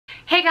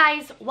Hey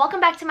guys, welcome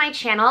back to my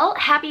channel.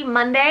 Happy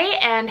Monday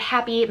and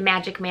happy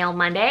Magic Mail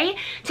Monday.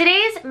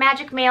 Today's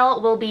Magic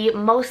Mail will be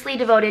mostly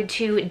devoted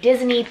to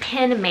Disney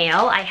pin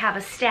mail. I have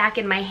a stack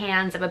in my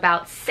hands of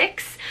about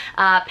 6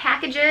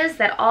 packages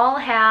that all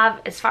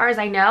have, as far as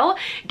I know,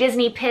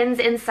 Disney pins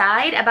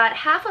inside. About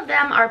half of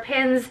them are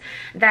pins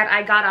that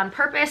I got on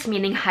purpose,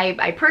 meaning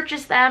I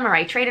purchased them or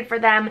I traded for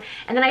them.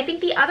 And then I think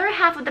the other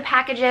half of the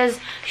packages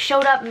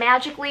showed up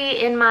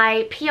magically in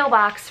my P.O.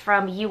 box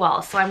from you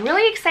all. So I'm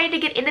really excited to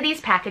get into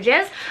these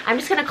packages. I'm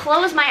just gonna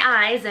close my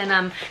eyes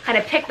and kind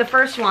of pick the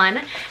first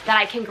one that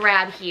I can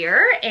grab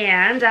here.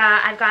 And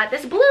I've got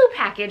this blue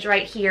package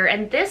right here,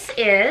 and this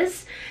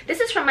is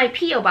from my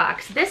P.O.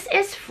 box. This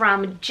is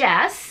from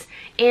Jess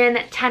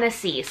in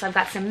Tennessee. So I've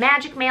got some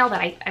magic mail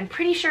that I'm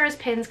pretty sure is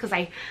pins because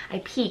I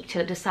peeked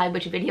to decide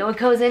which video it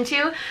goes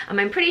into.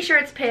 I'm pretty sure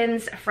it's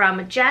pins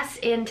from Jess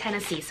in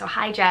Tennessee. So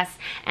hi Jess,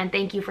 and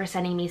thank you for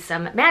sending me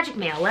some magic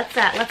mail. Let's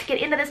get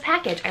into this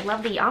package. I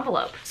love the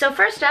envelope. So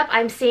first up,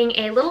 I'm seeing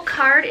a little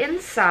card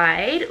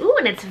inside. Ooh,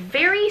 and it's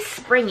very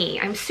springy.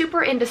 I'm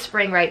super into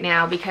spring right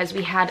now because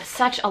we had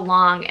such a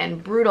long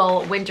and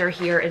brutal winter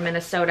here in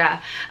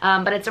Minnesota.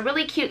 But it's a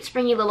really cute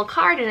springy little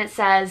card, and it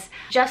says,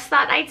 "Just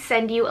thought I'd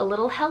send you a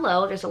little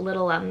hello." There's a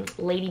little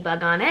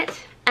ladybug on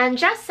it. And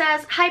Jess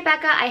says, "Hi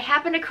Becca, I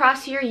happened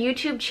across your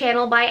YouTube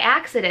channel by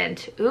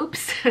accident."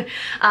 Oops.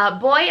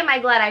 Boy, am I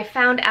glad I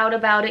found out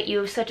about it. You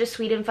have such a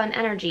sweet and fun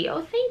energy.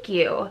 Oh, thank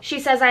you. She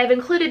says, "I have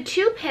included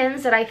 2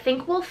 pins that I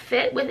think will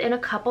fit within a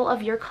couple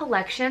of your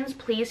collections.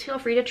 Please feel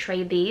free to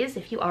trade these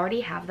if you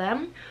already have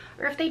them,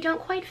 or if they don't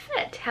quite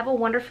fit. Have a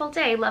wonderful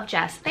day. Love,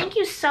 Jess." Thank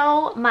you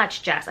so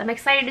much, Jess. I'm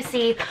excited to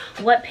see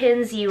what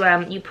pins you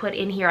put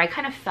in here. I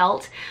kind of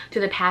felt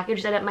through the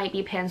package that it might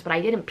be pins, but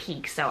I didn't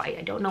peek, so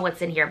I don't know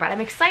what's in here. But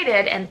I'm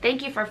excited, and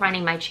thank you for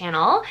finding my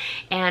channel,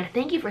 and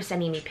thank you for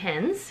sending me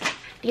pins.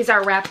 These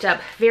are wrapped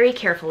up very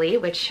carefully,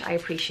 which I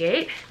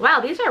appreciate. Wow,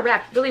 these are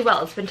wrapped really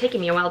well. It's been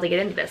taking me a while to get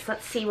into this.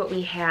 Let's see what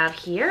we have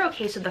here.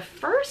 Okay, so the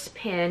first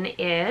pin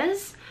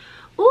is,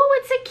 ooh,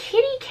 it's a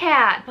kitty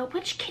cat. But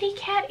which kitty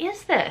cat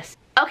is this?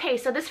 Okay,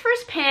 so this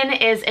first pin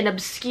is an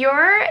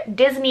obscure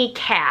Disney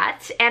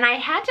cat, and I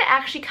had to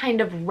actually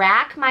kind of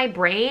rack my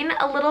brain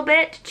a little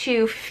bit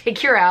to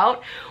figure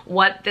out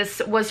what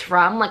this was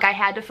from. Like, I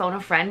had to phone a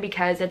friend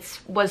because it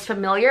was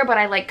familiar, but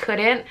I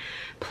couldn't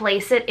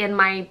place it in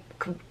my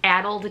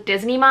addled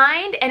Disney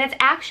mind. And it's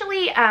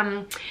actually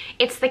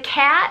it's the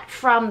cat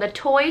from the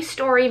Toy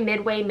Story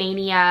Midway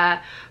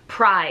Mania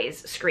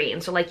prize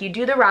screen. So you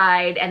do the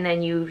ride, and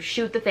then you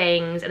shoot the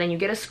things, and then you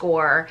get a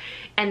score,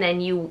 and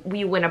then you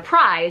win a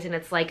prize, and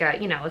it's like a,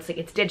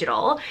 it's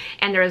digital,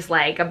 and there's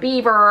a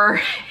beaver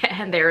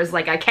and there's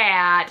a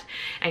cat,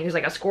 and there's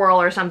a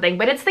squirrel or something,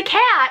 but it's the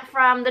cat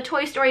from the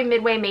Toy Story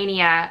Midway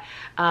Mania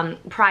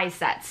prize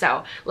set.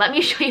 So let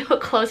me show you a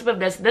close-up of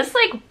this. This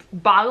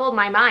boggled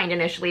my mind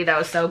initially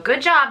though, so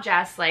good job,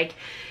 Jess.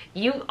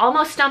 You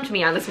almost stumped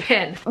me on this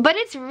pin. But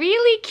it's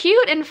really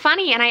cute and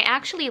funny, and I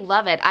actually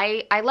love it.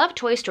 I love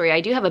Toy Story. I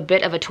do have a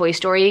bit of a Toy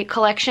Story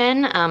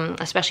collection,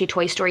 especially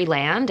Toy Story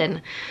Land,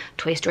 and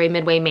Toy Story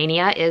Midway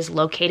Mania is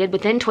located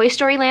within Toy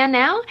Story Land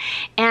now.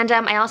 And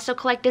I also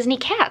collect Disney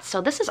cats, so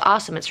this is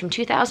awesome. It's from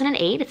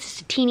 2008. It's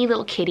just a teeny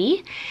little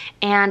kitty,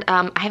 and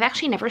I've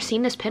actually never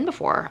seen this pin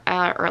before,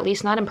 or at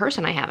least not in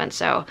person I haven't,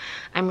 so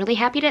I'm really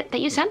happy that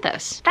you sent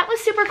this. That was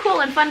super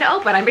cool and fun to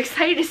open. I'm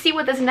excited to see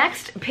what this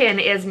next pin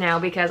is now,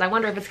 because I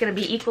wonder if it's gonna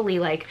be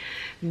equally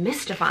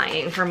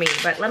mystifying for me.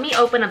 But let me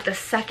open up the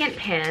second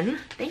pin.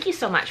 Thank you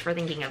so much for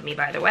thinking of me,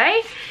 by the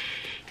way.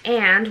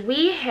 And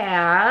we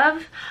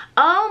have,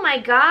 oh my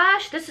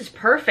gosh, this is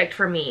perfect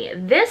for me.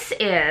 This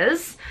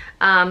is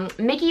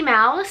Mickey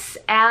Mouse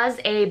as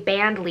a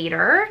band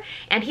leader,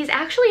 and he's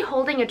actually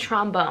holding a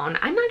trombone.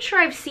 I'm not sure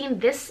I've seen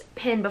this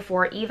pin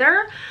before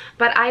either,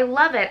 but I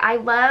love it. I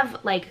love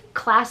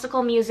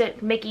classical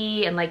music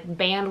Mickey and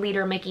band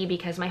leader Mickey,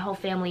 because my whole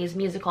family is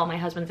musical. My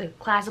husband's a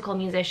classical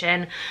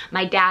musician.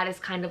 My dad is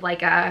kind of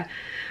a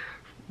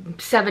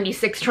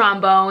 76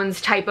 trombones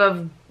type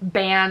of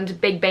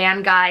big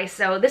band guy,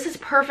 so this is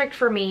perfect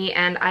for me,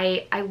 and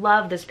I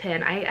love this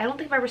pin. I don't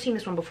think I've ever seen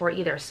this one before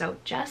either. So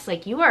Jess,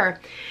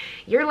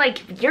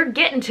 you're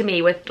getting to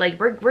me with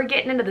we're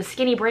getting into the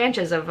skinny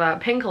branches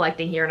of pin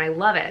collecting here, and I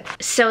love it.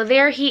 So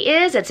there he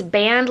is. It's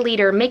band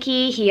leader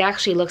Mickey. He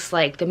actually looks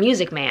like the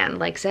Music Man,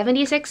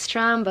 76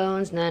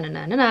 trombones, na na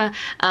na na na,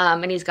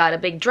 and he's got a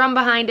big drum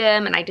behind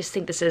him, and I just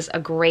think this is a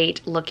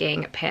great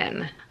looking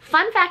pin.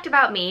 Fun fact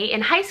about me,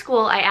 in high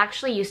school I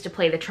actually used to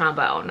play the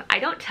trombone. I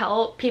don't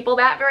tell people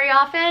that very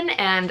often,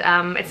 and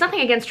it's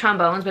nothing against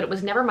trombones, but it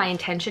was never my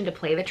intention to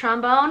play the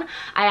trombone.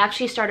 I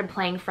actually started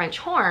playing French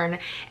horn,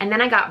 and then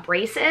I got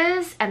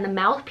braces, and the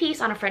mouthpiece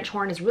on a French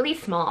horn is really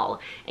small,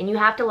 and you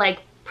have to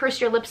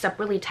purse your lips up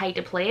really tight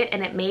to play it,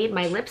 and it made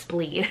my lips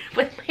bleed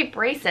with my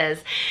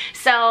braces.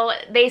 So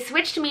they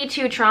switched me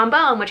to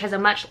trombone, which has a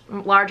much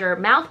larger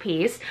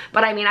mouthpiece,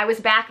 but I mean, I was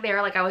back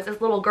there like I was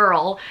this little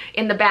girl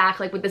in the back,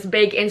 like with this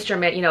big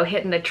instrument, you know,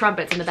 hitting the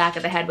trumpets in the back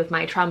of the head with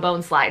my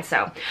trombone slide.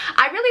 So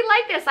I really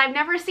like this. I've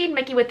never seen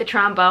Mickey with the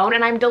trombone,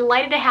 and I'm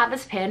delighted to have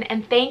this pin,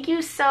 and thank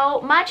you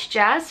so much,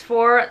 Jess,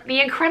 for the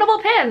incredible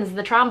pins,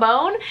 the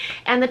trombone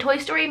and the Toy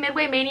Story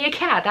Midway Mania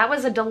cat. That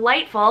was a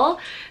delightful,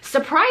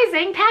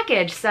 surprising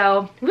package.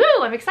 So, woo,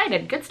 I'm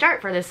excited. Good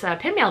start for this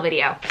pin mail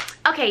video.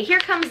 Okay, here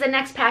comes the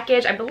next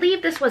package. I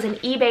believe this was an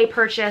eBay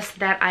purchase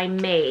that I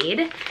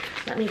made.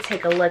 Let me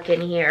take a look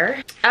in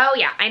here. Oh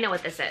yeah, I know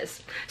what this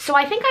is. So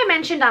I think I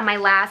mentioned on my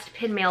last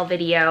pin mail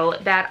video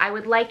that I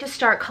would like to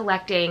start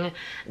collecting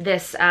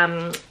this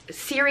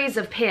series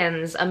of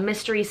pins, a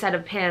mystery set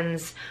of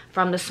pins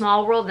from the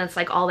Small World, and it's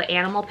like all the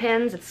animal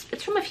pins.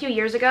 It's from a few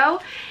years ago,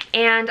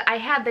 and I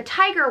had the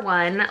tiger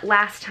one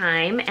last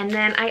time, and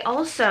then I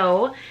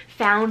also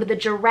found the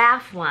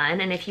giraffe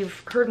one. And if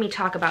you've heard me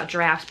talk about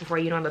giraffes before,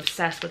 you know I'm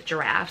obsessed with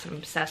giraffes. I'm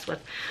obsessed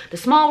with the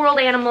Small World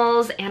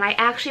animals, and I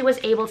actually was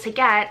able to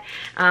get,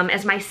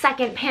 as my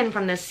second pin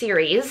from this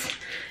series,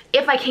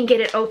 if I can get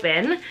it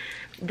open,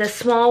 the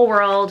Small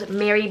World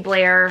Mary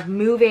Blair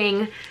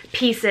moving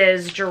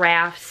pieces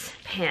giraffes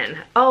pin.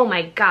 Oh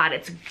my god,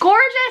 it's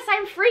gorgeous!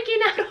 I'm freaking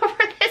out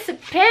over this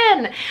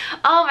pin!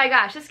 Oh my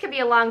gosh, this could be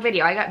a long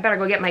video. I better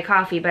go get my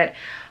coffee, but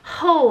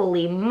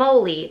holy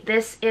moly,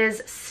 this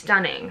is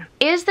stunning.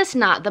 Is this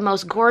not the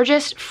most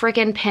gorgeous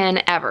freaking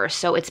pin ever?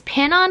 So it's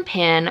pin on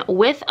pin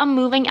with a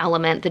moving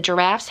element. The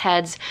giraffes'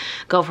 heads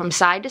go from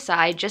side to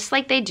side just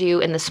like they do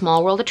in the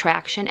Small World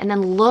attraction. And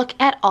then look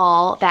at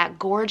all that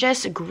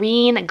gorgeous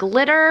green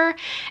glitter.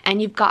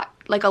 And you've got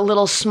like a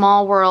little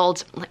Small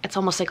World, it's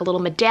almost like a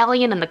little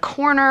medallion in the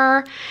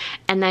corner.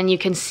 And then you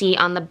can see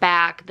on the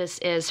back, this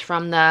is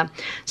from the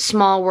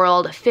Small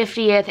World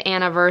 50th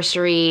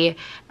anniversary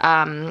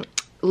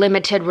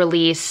limited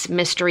release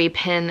mystery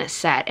pin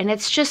set, and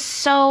it's just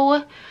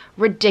so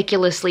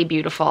ridiculously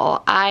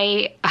beautiful.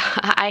 I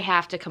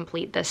have to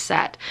complete this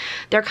set.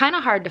 They're kind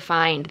of hard to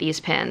find,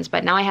 these pins,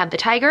 but now I have the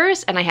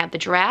tigers and I have the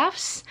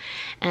giraffes,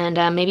 and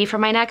maybe for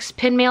my next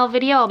pin mail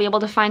video I'll be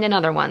able to find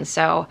another one.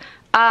 So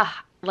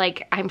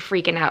like, I'm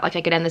freaking out. Like,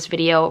 I could end this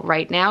video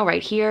right now,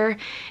 right here,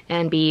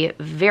 and be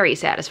very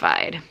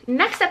satisfied.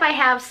 Next up, I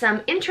have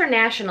some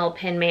international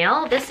pin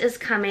mail. This is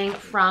coming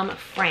from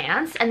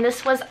France, and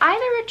this was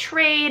either a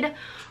trade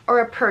or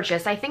a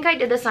purchase. I think I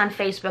did this on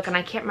Facebook, and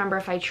I can't remember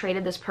if I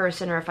traded this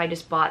person or if I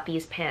just bought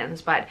these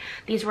pins, but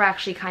these were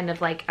actually kind of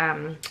like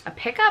a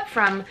pickup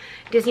from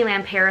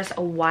Disneyland Paris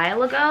a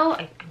while ago.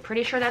 I'm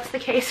pretty sure that's the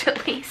case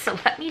at least, so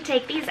let me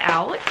take these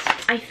out.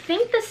 I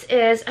think this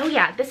is, oh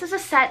yeah, this is a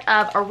set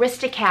of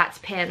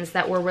Aristocats pins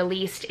that were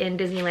released in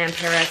Disneyland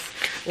Paris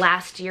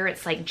last year.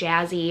 It's like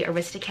jazzy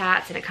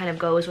Aristocats, and it kind of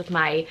goes with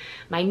my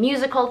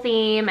musical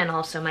theme and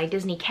also my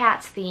Disney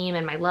Cats theme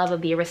and my love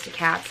of the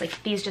Aristocats.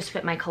 Like, these just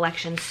fit my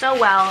collection so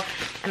well,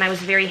 and I was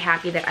very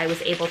happy that I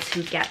was able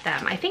to get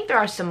them. I think there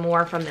are some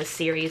more from this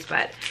series,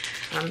 but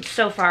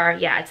so far,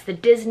 yeah, it's the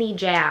Disney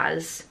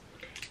Jazz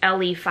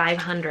LE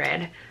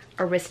 500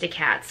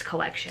 Aristocats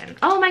collection.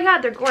 Oh my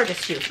god, they're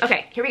gorgeous too.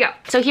 Okay, here we go.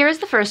 So here's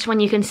the first one.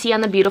 You can see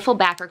on the beautiful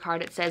backer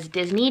card it says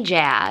Disney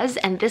Jazz,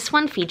 and this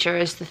one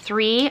features the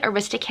 3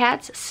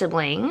 Aristocats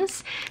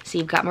siblings. So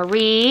you've got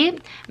Marie,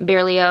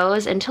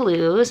 Berlioz, and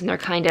Toulouse, and they're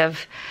kind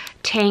of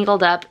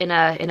tangled up in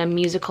a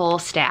musical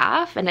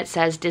staff, and it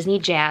says Disney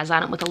Jazz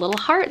on it with a little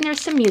heart, and there's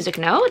some music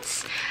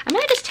notes. I'm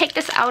gonna just take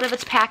this out of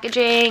its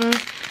packaging.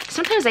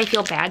 Sometimes I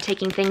feel bad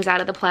taking things out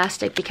of the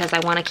plastic because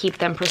I want to keep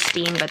them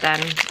pristine, but then,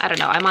 I don't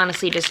know, I'm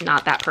honestly just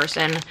not that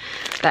person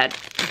that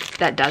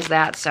does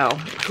that, so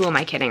who am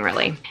I kidding,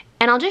 really?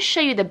 And I'll just show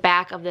you the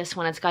back of this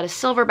one. It's got a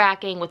silver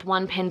backing with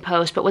 1 pin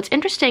post, but what's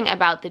interesting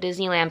about the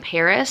Disneyland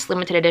Paris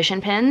limited edition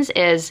pins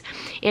is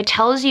it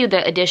tells you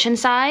the edition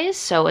size,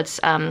 so it's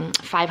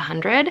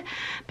 500,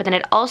 but then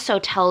it also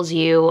tells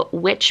you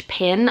which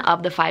pin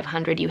of the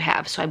 500 you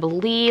have. So I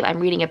believe, I'm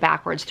reading it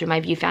backwards through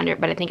my viewfinder,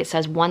 but I think it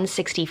says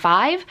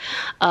 165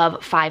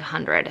 of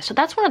 500. So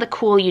that's one of the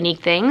cool, unique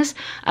things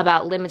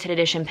about limited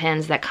edition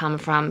pins that come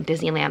from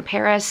Disneyland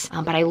Paris,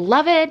 but I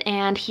love it,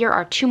 and here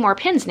are 2 more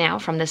pins now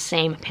from the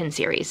same pin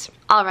series.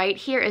 All right,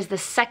 here is the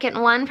second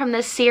one from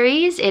this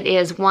series. It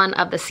is one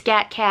of the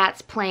Scat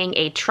Cats playing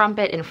a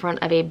trumpet in front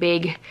of a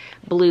big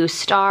blue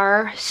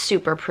star.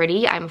 Super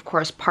pretty. I'm of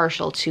course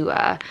partial to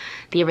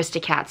the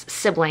Aristocats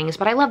siblings,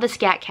 but I love the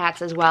Scat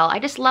Cats as well. I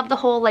just love the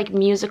whole like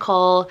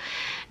musical,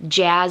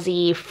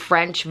 jazzy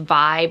French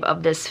vibe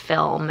of this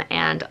film,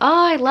 and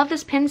oh, I love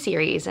this pin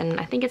series, and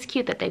I think it's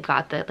cute that they've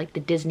got the like the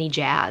Disney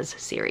Jazz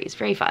series.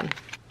 Very fun.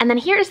 And then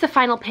here's the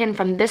final pin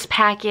from this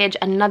package,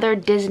 another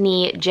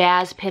Disney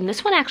Jazz pin.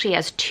 This one actually has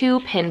has 2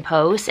 pin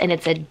posts, and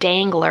it's a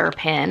dangler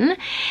pin.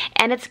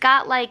 And it's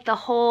got like the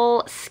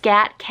whole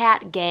Scat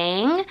Cat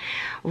gang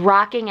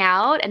rocking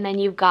out, and then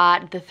you've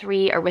got the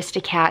 3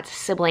 Aristocats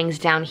siblings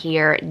down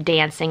here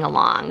dancing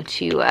along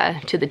to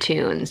the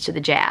tunes, to the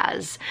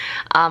jazz.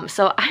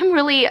 So I'm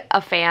really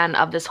a fan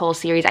of this whole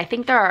series. I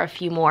think there are a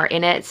few more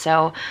in it,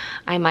 so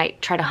I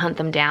might try to hunt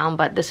them down,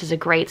 but this is a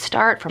great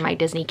start for my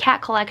Disney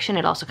cat collection.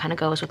 It also kind of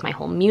goes with my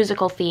whole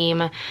musical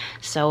theme,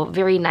 so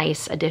very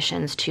nice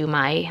additions to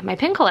my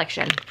pin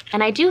collection.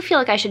 And I do feel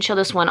like I should show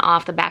this one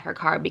off the backer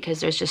card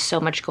because there's just so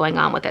much going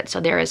on with it, so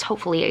there is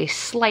hopefully a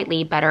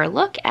slightly better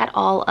look at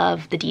all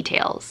of the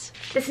details.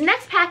 This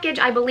next package,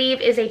 I believe,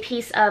 is a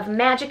piece of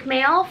magic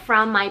mail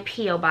from my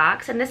P.O.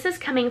 box, and this is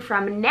coming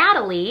from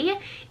Natalie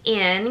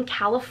in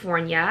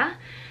California.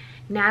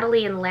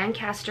 Natalie in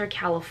Lancaster,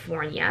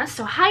 California.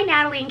 So hi,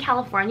 Natalie in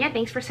California.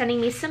 Thanks for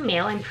sending me some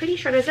mail. I'm pretty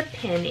sure there's a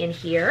pin in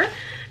here.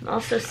 I'm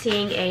also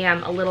seeing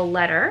a little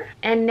letter.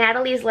 And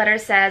Natalie's letter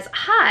says,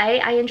 "Hi,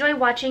 I enjoy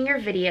watching your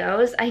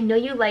videos. I know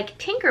you like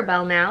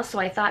Tinkerbell now, so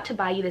I thought to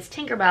buy you this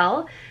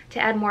Tinkerbell to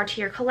add more to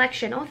your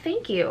collection." Oh,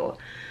 thank you.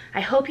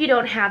 I hope you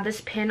don't have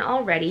this pin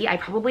already. I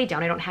probably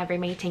don't. I don't have very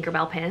many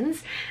Tinkerbell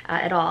pins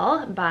at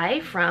all. Bye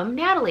from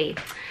Natalie.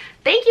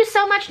 Thank you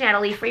so much,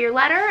 Natalie, for your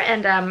letter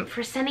and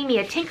for sending me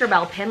a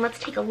Tinkerbell pin. Let's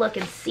take a look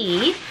and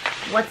see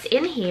what's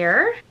in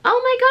here.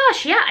 Oh my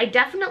gosh, yeah, I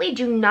definitely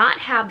do not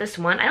have this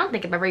one. I don't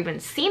think I've ever even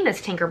seen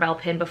this Tinkerbell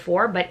pin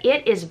before, but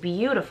it is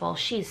beautiful.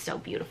 She's so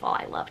beautiful.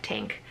 I love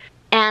Tink.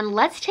 And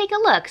let's take a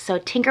look. So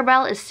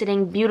Tinkerbell is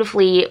sitting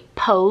beautifully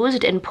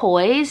posed and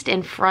poised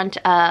in front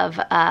of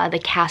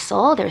the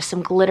castle. There's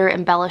some glitter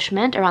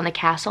embellishment around the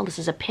castle. This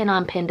is a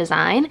pin-on-pin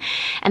design.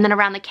 And then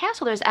around the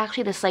castle, there's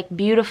actually this like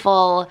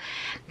beautiful,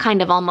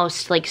 kind of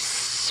almost like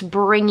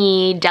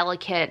springy,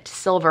 delicate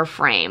silver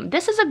frame.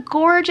 This is a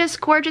gorgeous,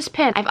 gorgeous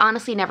pin. I've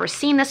honestly never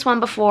seen this one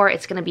before.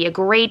 It's gonna be a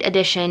great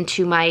addition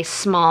to my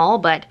small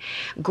but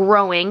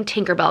growing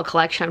Tinkerbell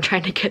collection. I'm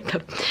trying to get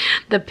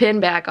the pin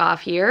back off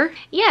here.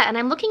 Yeah,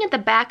 and I'm looking at the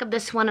back of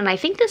this one, and I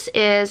think this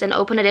is an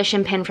open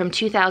edition pin from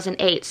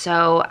 2008,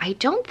 so I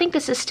don't think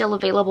this is still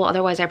available.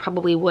 Otherwise, I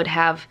probably would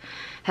have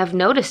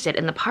noticed it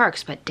in the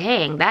parks, but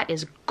dang, that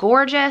is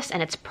gorgeous,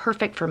 and it's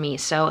perfect for me.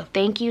 So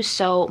thank you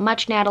so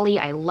much, Natalie.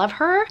 I love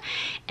her,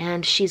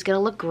 and she's gonna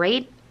look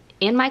great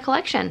in my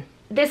collection.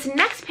 This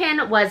next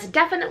pin was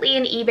definitely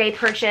an eBay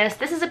purchase.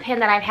 This is a pin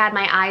that I've had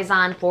my eyes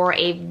on for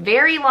a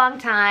very long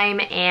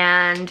time,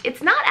 and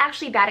it's not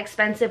actually that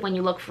expensive when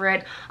you look for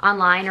it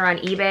online or on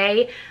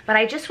eBay, but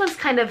I just was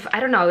kind of, I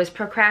don't know, I was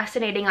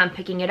procrastinating on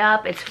picking it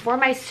up. It's for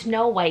my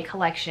Snow White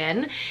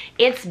collection.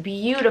 It's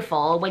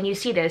beautiful. When you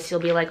see this, you'll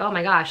be like, oh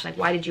my gosh, like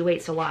why did you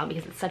wait so long?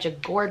 Because it's such a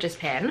gorgeous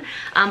pin.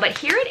 But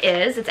here it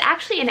is. It's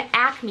actually an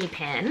Acme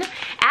pin.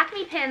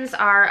 Acme pins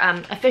are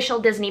official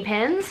Disney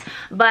pins,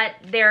 but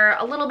they're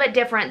a little bit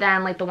different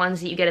than like the ones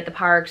that you get at the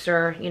parks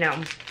or, you know,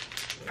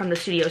 from the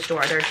studio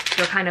store. They're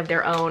kind of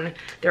their own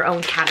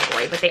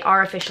category, but they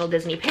are official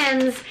Disney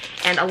pins,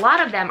 and a lot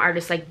of them are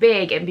just like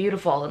big and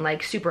beautiful and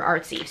like super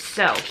artsy.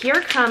 So here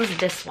comes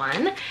this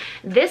one.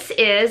 This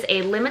is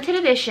a limited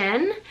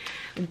edition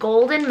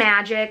Golden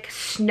Magic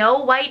Snow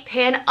White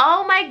pin.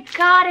 Oh my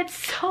god, it's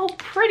so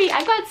pretty.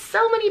 I got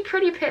so many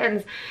pretty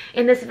pins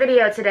in this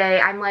video today.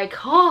 I'm like,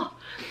 oh,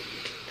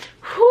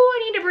 whew,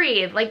 I need to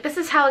breathe. Like, this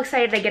is how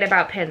excited I get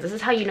about pins. This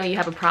is how you know you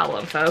have a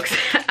problem, folks.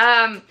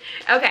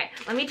 Okay,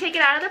 let me take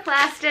it out of the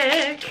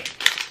plastic.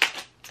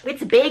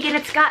 It's big and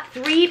it's got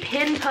 3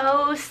 pin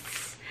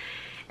posts,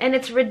 and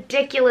it's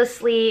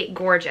ridiculously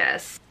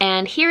gorgeous.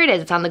 And here it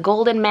is. It's on the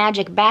Golden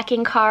Magic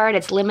backing card.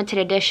 It's limited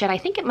edition. I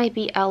think it might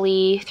be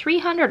LE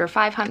 300 or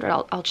 500.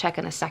 I'll check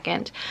in a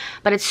second.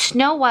 But it's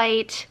Snow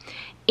White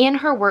in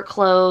her work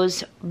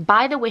clothes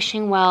by the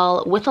wishing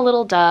well with a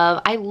little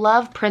dove. I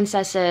love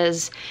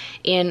princesses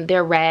in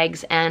their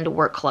rags and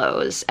work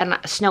clothes, and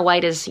Snow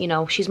White is, you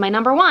know, she's my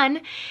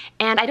 #1,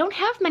 and I don't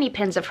have many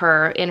pins of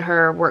her in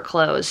her work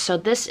clothes, so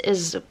this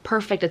is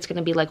perfect. It's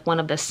gonna be like one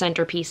of the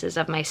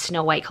centerpieces of my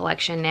Snow White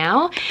collection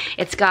now.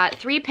 It's got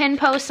 3 pin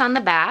posts on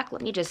the back.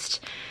 Let me just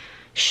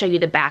show you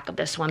the back of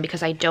this one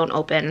because I don't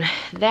open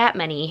that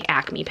many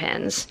Acme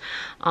pins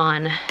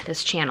on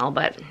this channel,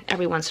 but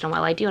every once in a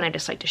while I do, and I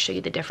just like to show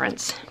you the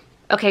difference.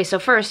 Okay, so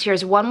first,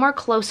 here's one more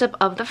close-up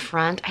of the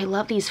front. I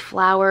love these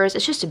flowers.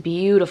 It's just a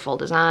beautiful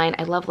design.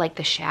 I love like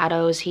the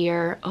shadows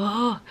here.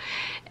 Oh,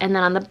 and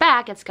then on the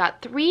back, it's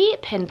got 3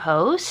 pin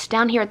posts.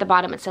 Down here at the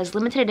bottom, it says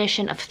limited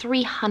edition of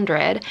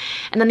 300.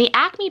 And then the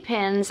Acme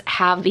pins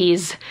have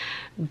these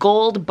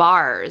gold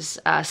bars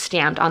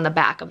stamped on the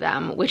back of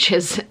them, which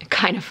is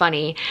kind of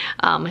funny.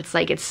 It's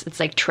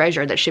like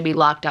treasure that should be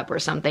locked up or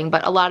something,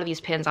 but a lot of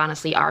these pins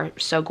honestly are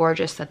so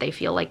gorgeous that they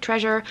feel like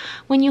treasure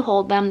when you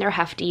hold them. They're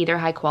hefty, they're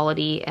high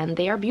quality, and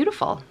they are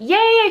beautiful. Yay,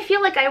 I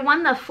feel like I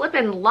won the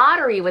flippin'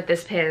 lottery with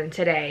this pin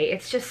today.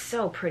 It's just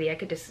so pretty. I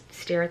could just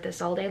stare at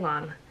this all day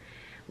long.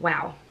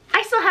 Wow.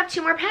 I still have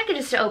 2 more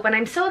packages to open.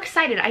 I'm so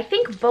excited. I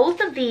think both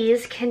of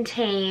these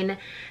contain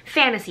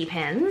fantasy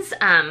pins.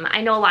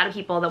 I know a lot of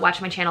people that watch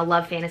my channel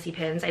love fantasy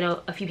pins. I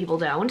know a few people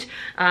don't,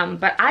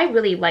 but I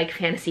really like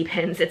fantasy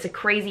pins. It's a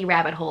crazy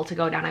rabbit hole to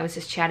go down. I was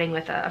just chatting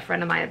with a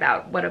friend of mine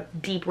about what a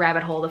deep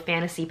rabbit hole the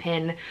fantasy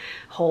pin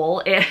hole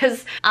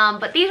is.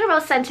 But these were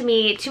both sent to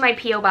me to my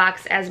P.O.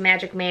 box as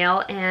magic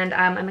mail, and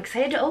I'm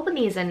excited to open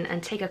these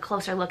and take a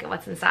closer look at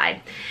what's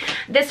inside.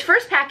 This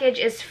first package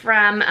is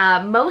from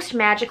Most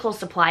Magical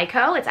Supply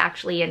Co. It's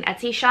actually an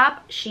Etsy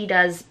shop. She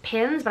does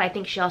pins, but I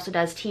think she also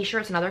does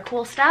t-shirts and other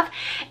cool stuff.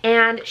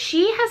 And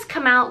she has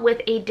come out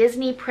with a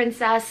Disney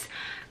Princess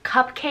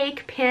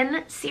cupcake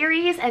pin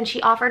series, and she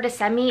offered to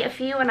send me a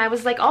few, and I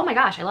was like, oh my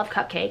gosh, I love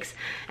cupcakes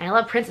and I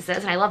love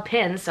princesses and I love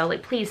pins, so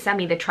like please send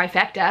me the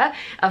trifecta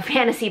of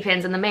fantasy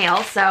pins in the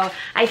mail. So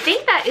I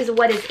think that is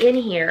what is in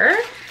here.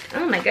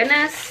 Oh my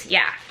goodness,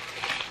 yeah.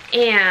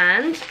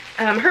 And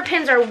her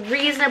pins are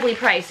reasonably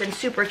priced and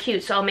super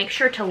cute, so I'll make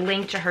sure to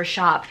link to her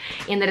shop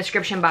in the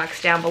description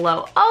box down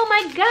below. Oh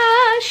my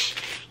gosh!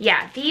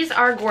 Yeah, these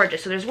are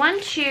gorgeous. So there's 1,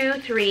 2,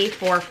 3,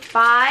 4,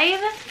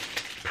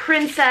 5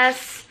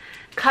 princess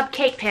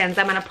cupcake pins.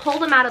 I'm gonna pull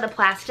them out of the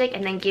plastic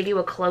and then give you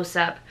a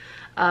close-up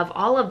of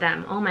all of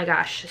them. Oh my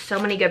gosh, so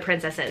many good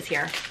princesses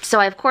here. So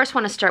I of course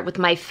want to start with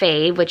my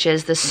fave, which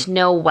is the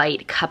Snow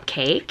White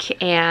cupcake,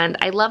 and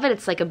I love it.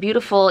 It's like a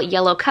beautiful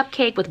yellow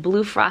cupcake with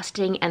blue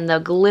frosting and the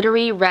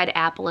glittery red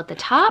apple at the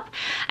top.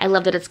 I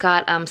love that it's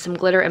got some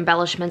glitter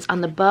embellishments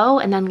on the bow,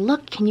 and then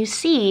look, can you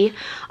see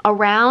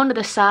around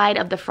the side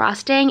of the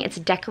frosting, it's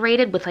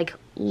decorated with like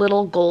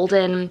little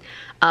golden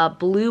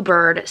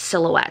bluebird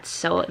silhouettes.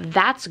 So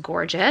that's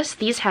gorgeous.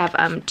 These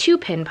have 2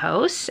 pin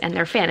posts, and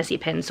they're fantasy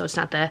pins, so it's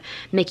not the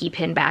Mickey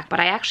pin back, but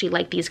I actually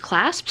like these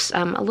clasps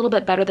a little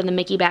bit better than the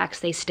Mickey backs.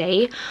 They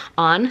stay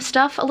on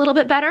stuff a little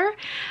bit better.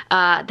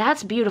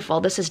 That's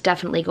beautiful. This is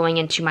definitely going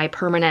into my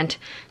permanent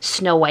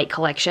Snow White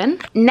collection.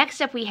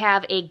 Next up, we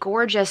have a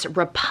gorgeous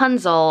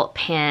Rapunzel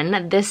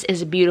pin. This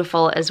is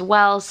beautiful as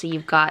well. So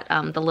you've got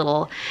the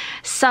little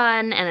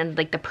sun and then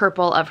like the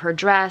purple of her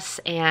dress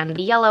and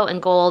the yellow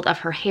and gold of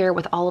her hair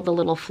with all of the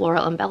little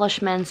floral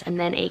embellishments, and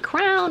then a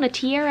crown, a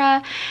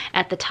tiara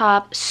at the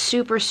top.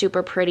 Super,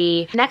 super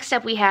pretty. Next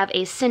up, we have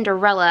a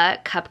Cinderella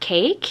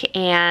cupcake,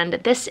 and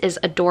this is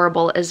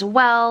adorable as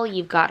well.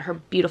 You've got her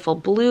beautiful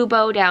blue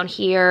bow down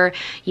here.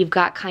 You've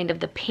got kind of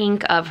the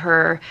pink of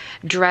her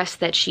dress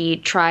that she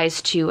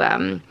tries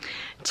to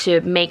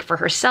make for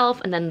herself,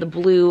 and then the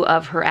blue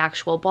of her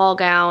actual ball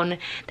gown.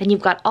 Then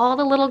you've got all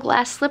the little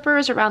glass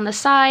slippers around the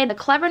side. The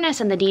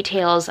cleverness and the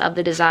details of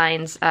the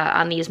designs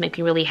on these make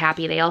me really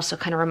happy. They also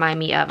kind of remind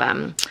me of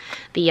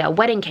the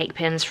wedding cake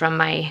pins from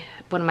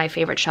one of my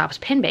favorite shops,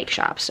 Pin Bake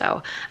Shop.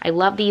 So I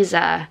love these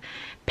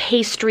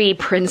pastry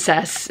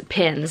princess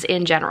pins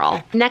in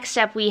general. Next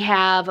up, we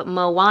have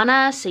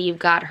Moana. So you've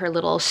got her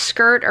little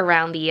skirt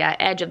around the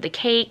edge of the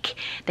cake.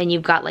 Then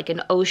you've got like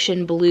an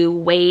ocean blue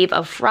wave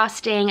of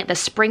frosting. The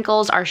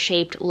sprinkles are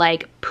shaped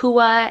like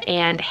Pua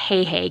and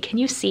Hey Hey. Can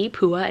you see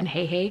Pua and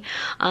Hey Hey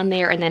on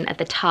there? And then at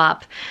the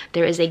top,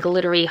 there is a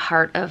glittery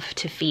heart of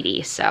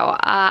Te-Fiti. So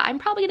I'm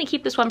probably gonna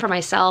keep this one for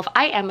myself.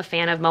 I am a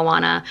fan of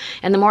Moana,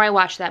 and the more I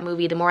watch that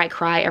movie, the more I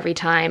cry every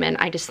time. And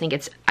I just think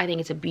it's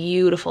a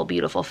beautiful,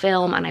 beautiful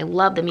film, and I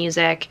love the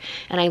music,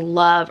 and I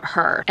love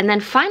her. And then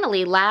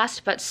finally,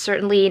 last but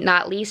certainly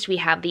not least, we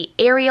have the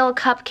Ariel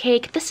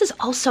cupcake. This is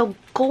also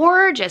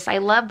gorgeous. I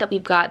love that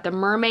we've got the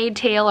mermaid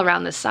tail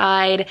around the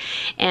side,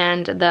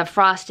 and the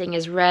frosting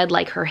is red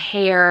like her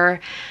hair.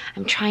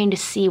 I'm trying to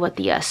see what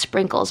the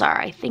sprinkles are.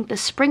 I think the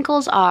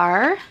sprinkles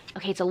are,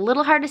 okay, it's a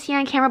little hard to see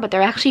on camera, but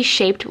they're actually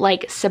shaped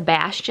like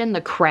Sebastian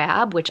the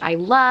crab, which I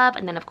love.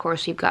 And then of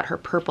course we've got her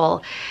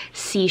purple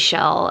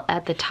seashell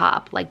at the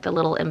top, like the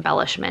little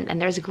embellishment.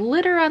 And there's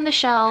glitter on the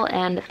shell,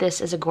 and this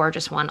is a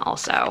gorgeous one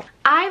also.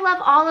 I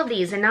love all of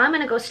these, and now I'm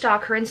gonna go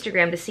stalk her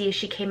Instagram to see if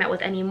she came out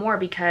with any more,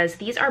 because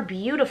these are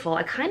beautiful.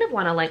 I kind of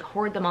wanna like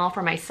hoard them all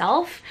for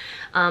myself,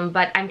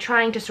 but I'm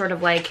trying to sort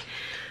of like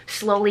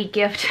slowly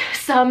gift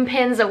some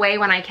pins away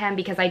when I can,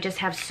 because I just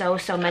have so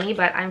many,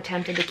 but I'm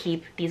tempted to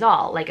keep these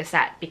all like a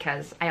set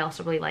because I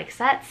also really like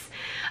sets.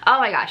 Oh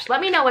my gosh,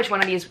 let me know which one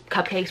of these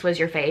cupcakes was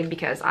your fave,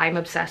 because I'm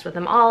obsessed with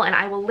them all, and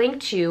I will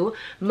link to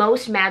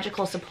Most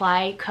Magical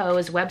Supply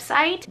Co.'s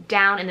website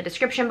down in the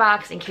description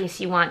box in case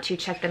you want to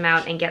check them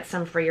out and get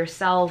some for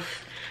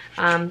yourself.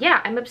 Yeah,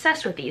 I'm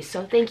obsessed with these,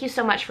 so thank you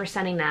so much for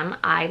sending them.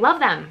 I love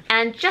them.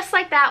 And just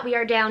like that, we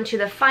are down to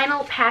the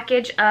final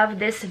package of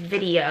this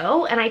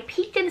video, and I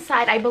peeked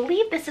inside. I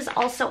believe this is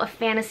also a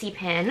fantasy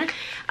pin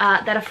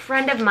that a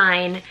friend of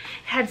mine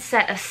had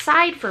set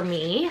aside for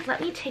me.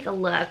 Let me take a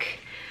look.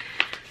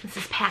 This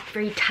is packed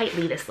very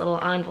tightly, this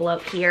little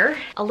envelope here.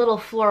 A little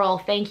floral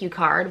thank you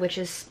card, which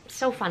is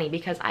so funny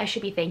because I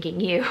should be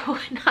thanking you,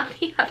 not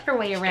the other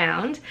way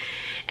around.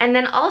 And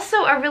then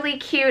also a really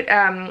cute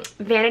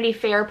Vanity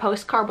Fair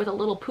postcard with a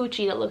little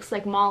poochie that looks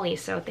like Molly.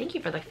 So thank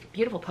you for the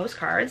beautiful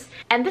postcards.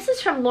 And this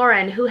is from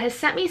Lauren, who has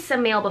sent me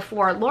some mail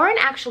before. Lauren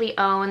actually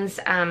owns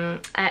an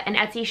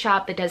Etsy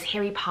shop that does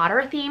Harry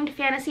Potter themed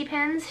fantasy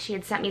pins. She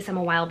had sent me some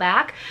a while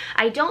back.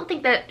 I don't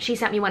think that she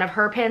sent me one of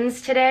her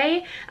pins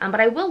today, but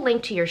I will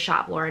link to your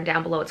shop, Lauren,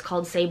 down below. It's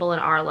called Sable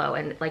and Arlo,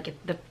 and like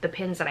the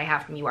pins that I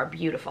have from you are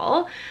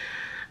beautiful.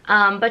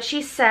 But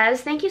she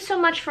says, thank you so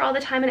much for all the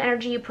time and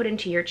energy you put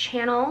into your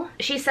channel.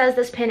 She says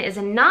this pin is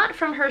not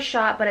from her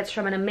shop, but it's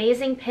from an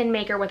amazing pin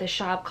maker with a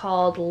shop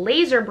called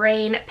Laser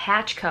Brain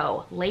Patch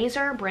Co.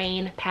 Laser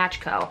Brain Patch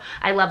Co.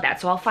 I love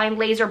that. So I'll find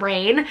Laser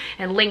Brain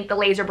and link the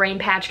Laser Brain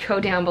Patch Co.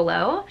 down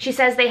below. She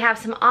says they have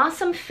some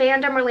awesome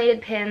fandom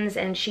related pins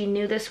and she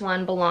knew this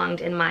one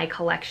belonged in my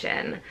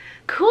collection.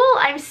 Cool,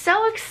 I'm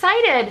so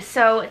excited.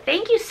 So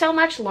thank you so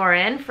much,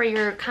 Lauren, for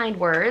your kind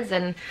words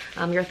and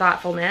your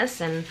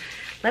thoughtfulness. And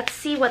let's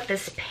see what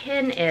this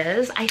pin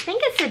is. I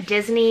think it's a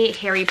Disney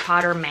Harry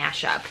Potter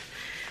mashup.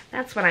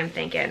 That's what I'm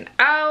thinking.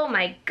 Oh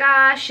my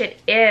gosh, it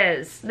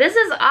is. This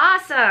is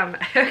awesome.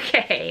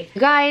 Okay.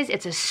 You guys,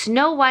 it's a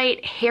Snow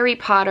White Harry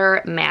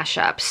Potter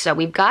mashup. So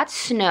we've got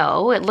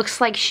Snow. It looks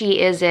like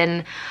she is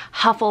in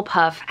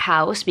Hufflepuff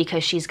house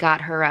because she's got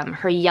her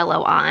her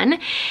yellow on.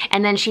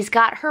 And then she's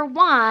got her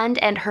wand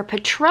and her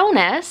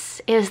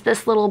Patronus is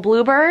this little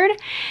bluebird.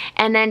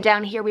 And then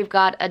down here we've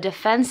got a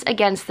Defense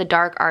Against the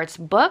Dark Arts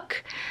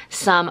book,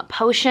 some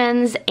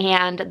potions,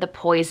 and the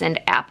poisoned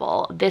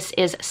apple. This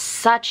is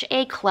such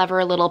a clever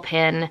little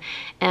pin,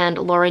 and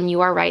Lauren,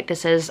 you are right,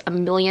 this is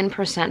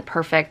 1,000,000%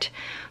 perfect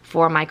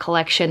for my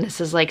collection. This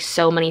is like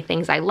so many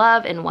things I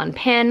love in one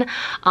pin.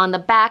 On the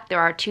back there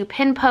are 2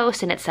 pin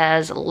posts and it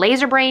says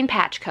Laser Brain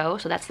Patch Co.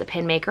 So that's the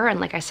pin maker, and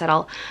like I said,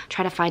 I'll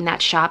try to find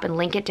that shop and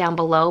link it down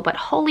below. But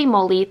holy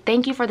moly,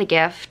 thank you for the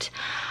gift.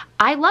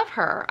 I love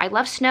her. I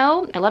love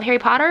Snow. I love Harry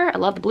Potter. I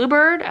love the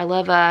Bluebird. I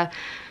love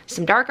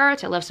some dark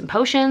arts. I love some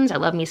potions. I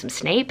love me some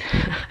Snape.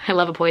 I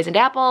love a poisoned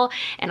apple,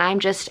 and I'm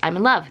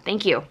in love.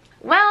 Thank you.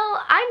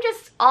 Well, I'm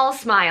just all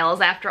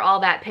smiles after all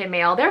that pin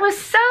mail. There was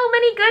so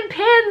many good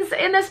pins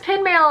in this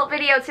pin mail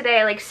video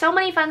today, like so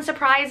many fun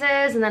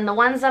surprises, and then the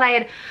ones that I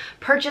had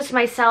purchased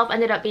myself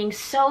ended up being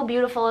so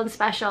beautiful and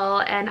special,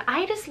 and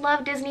I just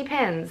love Disney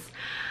pins.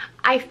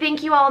 I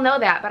think you all know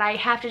that, but I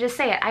have to just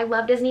say it. I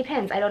love Disney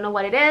pins. I don't know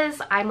what it is.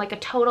 I'm like a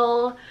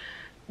total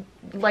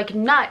like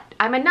nut.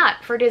 I'm a nut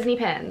for Disney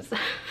pins.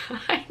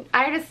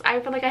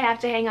 I feel like I have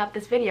to hang up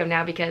this video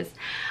now because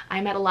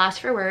I'm at a loss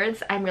for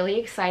words. I'm really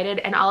excited,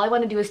 and all I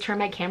want to do is turn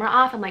my camera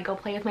off and like go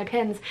play with my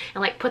pins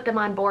and like put them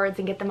on boards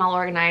and get them all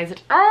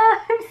organized. Oh,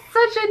 I'm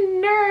such a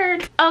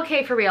nerd.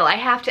 Okay, for real, I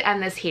have to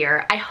end this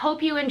here. I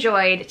hope you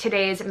enjoyed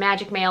today's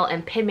magic mail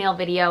and pin mail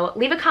video.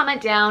 Leave a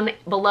comment down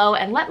below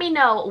and let me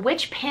know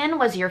which pin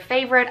was your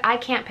favorite. I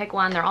can't pick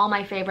one, they're all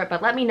my favorite,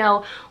 but let me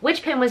know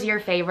which pin was your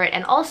favorite.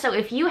 And also,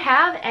 if you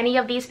have any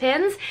of these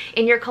pins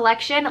in your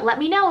collection, let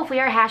me know if we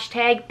are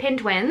hashtag pin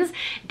twins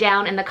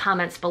down in the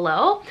comments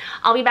below.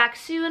 I'll be back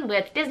soon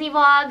with Disney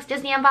vlogs,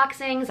 Disney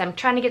unboxings. I'm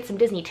trying to get some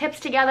Disney tips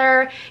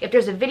together. If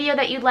there's a video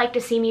that you'd like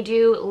to see me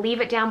do, leave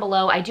it down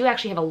below. I do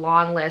actually have a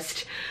long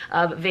list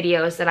of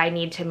videos that I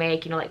need to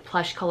make, you know, like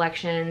plush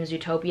collections,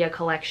 Utopia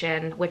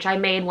collection, which I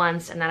made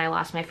once and then I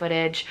lost my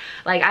footage.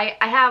 Like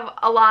I have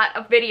a lot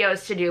of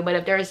videos to do, but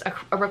if there's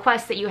a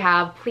request that you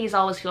have, please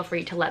always feel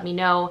free to let me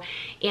know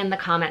in the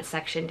comment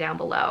section down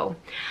below.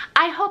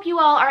 I hope you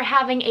all are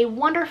having a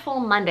wonderful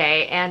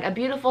Monday and a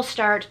beautiful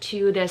start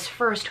to this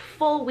first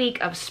full week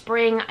of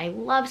spring. I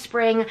love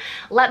spring.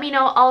 Let me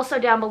know also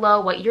down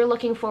below what you're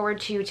looking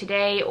forward to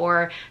today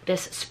or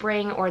this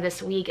spring or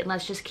this week, and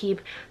let's just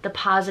keep the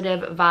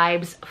positive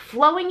vibes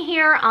flowing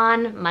here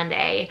on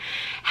Monday.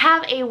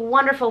 Have a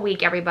wonderful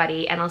week,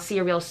 everybody, and I'll see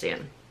you real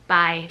soon.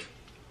 Bye.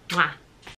 Mwah.